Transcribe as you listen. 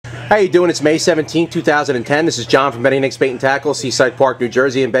How you doing? It's May 17, 2010. This is John from Betty Nick's Bait and Tackle, Seaside Park, New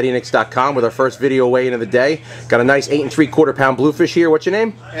Jersey, and BettyNicks.com with our first video weigh-in of the day. Got a nice 8 3/4 pound bluefish here. What's your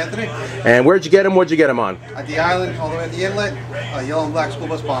name? Anthony. And where'd you get him? What'd you get him on? At the island, all the way at the inlet, yellow and black school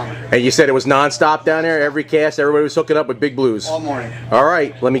bus bomber. And you said it was non-stop down there? Every cast, everybody was hooking up with big blues? All morning. All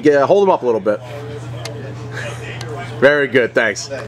right, let me hold them up a little bit. Very good, thanks.